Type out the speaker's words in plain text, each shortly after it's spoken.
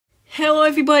Hello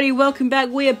everybody, welcome back.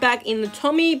 We are back in the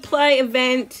Tommy Play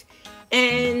event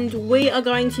and we are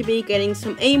going to be getting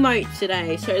some emotes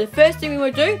today. So the first thing we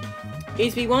want to do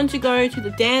is we want to go to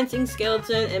the dancing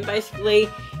skeleton, and basically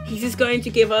he's just going to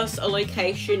give us a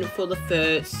location for the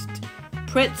first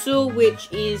pretzel,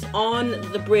 which is on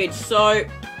the bridge. So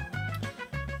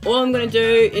all I'm going to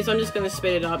do is I'm just going to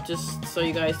speed it up just so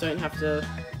you guys don't have to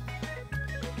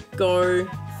go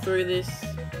through this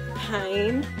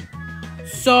pain.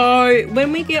 So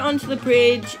when we get onto the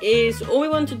bridge, is all we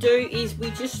want to do is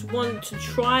we just want to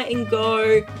try and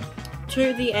go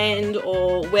to the end,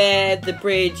 or where the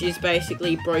bridge is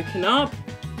basically broken up,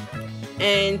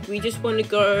 and we just want to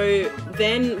go,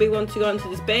 then we want to go onto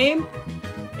this beam,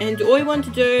 and all you want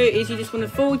to do is you just want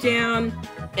to fall down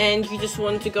and you just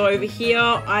want to go over here.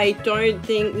 I don't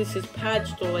think this is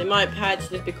patched, or they might patch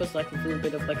this because like it's a little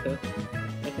bit of like a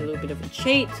little bit of a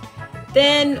cheat.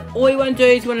 Then all you want to do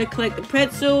is you want to collect the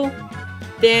pretzel,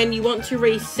 then you want to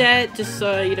reset just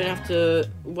so you don't have to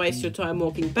waste your time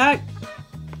walking back,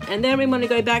 and then we want to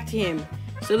go back to him.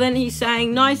 So then he's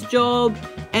saying nice job,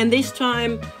 and this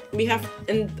time we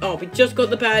just got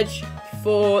the badge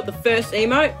for the first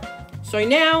emote. So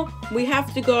now we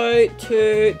have to go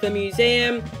to the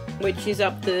museum, which is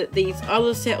up these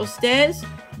other set of stairs,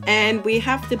 and we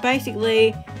have to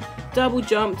basically double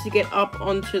jump to get up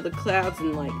onto the clouds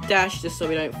and like dash just so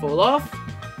we don't fall off.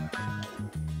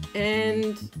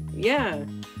 And yeah,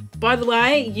 by the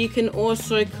way, you can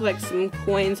also collect some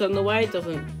coins on the way. It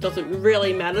doesn't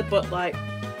really matter, but like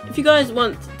if you guys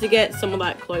want to get some of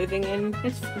that clothing in,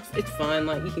 it's fine,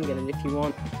 like you can get it if you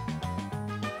want.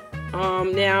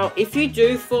 Now if you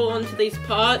do fall onto these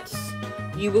parts,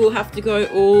 you will have to go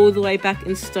all the way back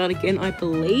and start again, I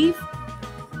believe.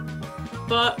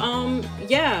 But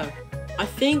yeah, I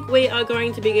think we are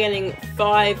going to be getting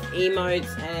 5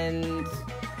 emotes, and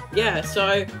yeah,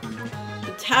 so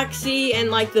the taxi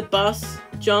and like the bus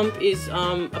jump is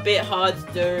a bit hard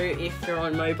to do if you're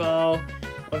on mobile,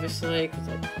 obviously, because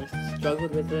I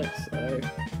struggled with it. So,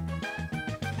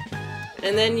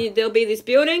 and then there'll be this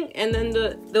building, and then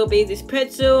there'll be this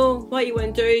pretzel. What you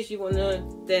want to do is you want to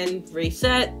then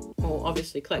reset, or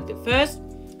obviously collect it first.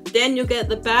 Then you'll get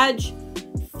the badge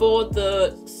for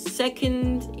the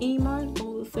second emote,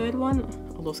 or the third one,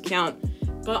 I lost count.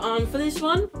 But for this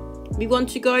one, we want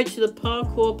to go to the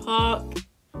parkour park,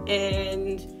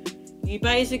 and you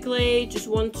basically just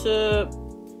want to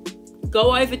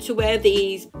go over to where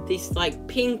this like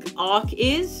pink arc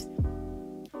is,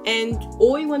 and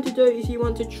all you want to do is you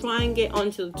want to try and get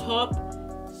onto the top.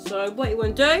 So what you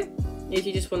want to do is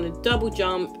you just want to double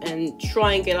jump and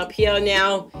try and get up here.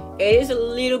 Now it is a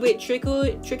little bit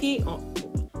tricky.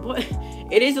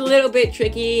 It is a little bit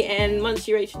tricky, and once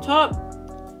you reach the top,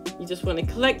 you just want to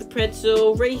collect the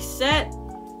pretzel, reset,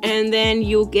 and then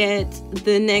you'll get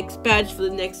the next badge for the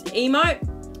next emote.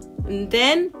 And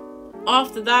then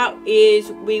after that is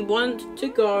we want to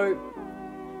go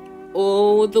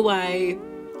all the way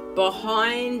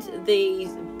behind these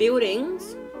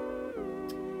buildings,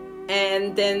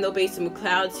 and then there'll be some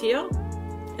clouds here,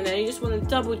 and then you just want to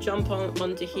double jump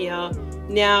onto here.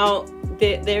 Now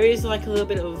there is like a little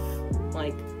bit of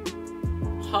like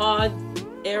hard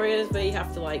areas where you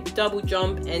have to like double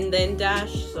jump and then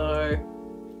dash. So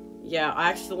yeah, I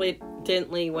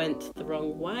accidentally went the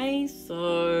wrong way,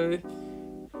 so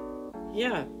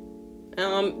yeah.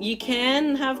 You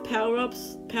can have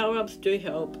power-ups. Power-ups do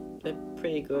help, they're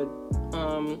pretty good.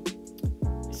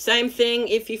 Same thing,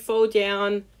 if you fall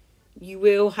down you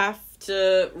will have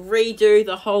to redo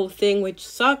the whole thing, which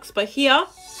sucks, but here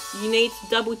you need to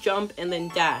double jump and then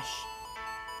dash.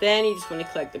 Then you just want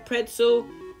to collect the pretzel.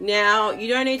 Now you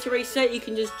don't need to reset, you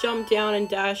can just jump down and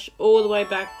dash all the way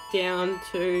back down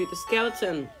to the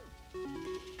skeleton.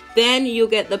 Then you'll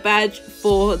get the badge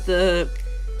for the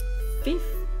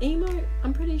 5th emote,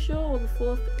 I'm pretty sure, or the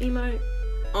 4th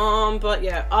emote. But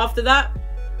yeah, after that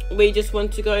we just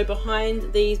want to go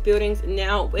behind these buildings.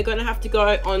 Now we're gonna have to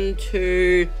go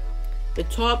onto the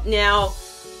top. Now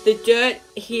the dirt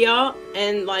here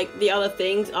and like the other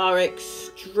things are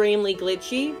extremely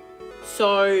glitchy,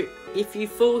 so if you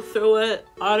fall through it,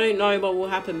 I don't know what will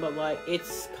happen, but like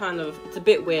it's a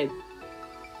bit weird.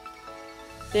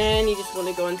 Then you just want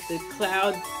to go into the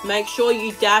cloud. Make sure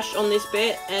you dash on this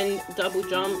bit and double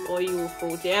jump, or you will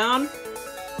fall down.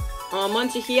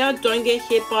 Once you're here, don't get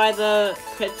hit by the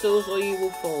pretzels or you will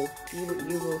fall. You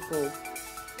will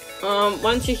fall.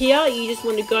 Once you're here, you just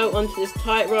want to go onto this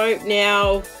tightrope.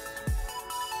 Now,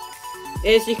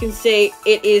 as you can see,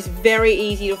 it is very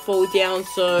easy to fall down,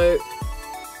 so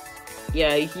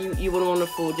yeah, you wouldn't want to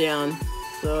fall down.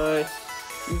 So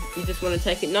You just want to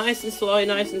take it nice and slow,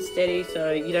 nice and steady,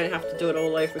 so you don't have to do it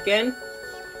all over again.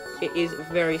 It is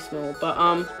very small, but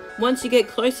once you get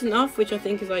close enough, which I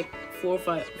think is like 4 or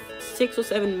 5, 6 or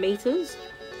 7 meters,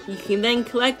 you can then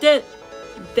collect it.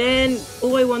 Then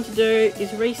all I want to do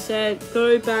is reset,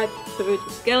 go back to the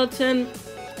skeleton,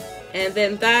 and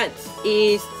then that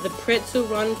is the pretzel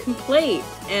run complete,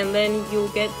 and then you'll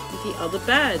get the other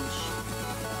badge.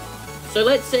 So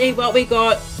let's see what we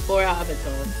got for our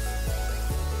avatar.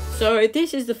 So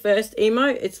this is the first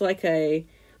emote. It's like a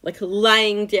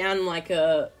laying down, like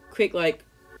a quick like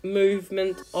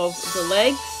movement of the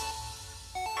legs.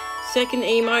 Second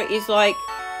emote is like,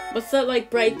 what's that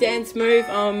like breakdance move?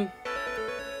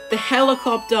 The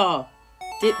helicopter.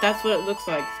 That's what it looks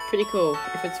like. It's pretty cool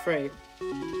if it's free.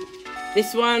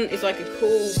 This one is like a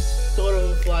cool sort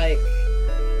of like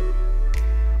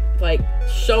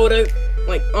shoulder,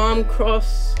 like arm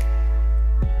cross.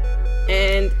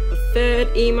 And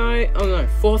the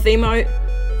fourth emote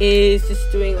is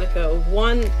just doing like a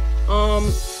one arm,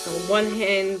 one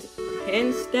hand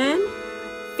handstand.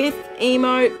 Fifth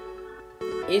emote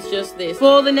is just this.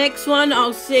 For the next one,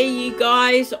 I'll see you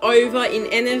guys over in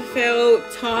NFL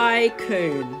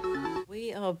Tycoon.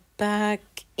 We are back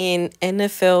in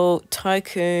NFL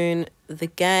Tycoon, the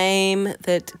game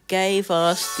that gave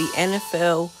us the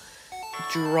NFL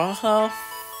draft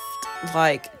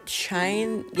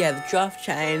chain. Yeah, the draft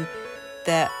chain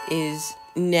that is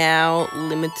now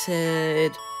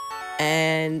limited,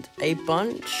 and a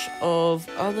bunch of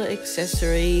other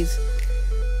accessories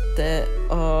that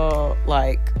are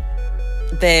like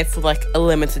there for like a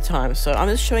limited time. So I'm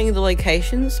just showing you the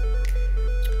locations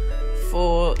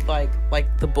for like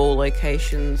the ball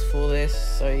locations for this,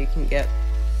 so you can get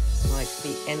like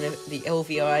the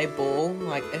LVI ball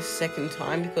like a second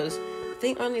time, because I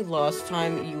think only last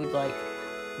time you would like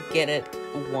get it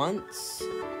once,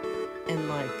 and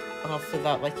like after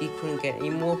that like you couldn't get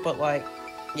any more. But like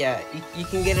yeah, you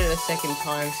can get it a second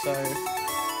time, so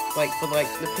like for like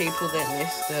the people that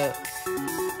missed it,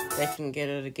 they can get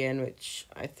it again, which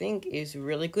I think is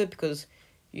really good, because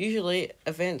usually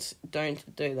events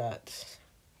don't do that.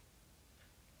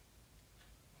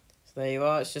 So there you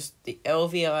are, it's just the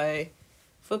LVI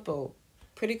football.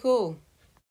 Pretty cool.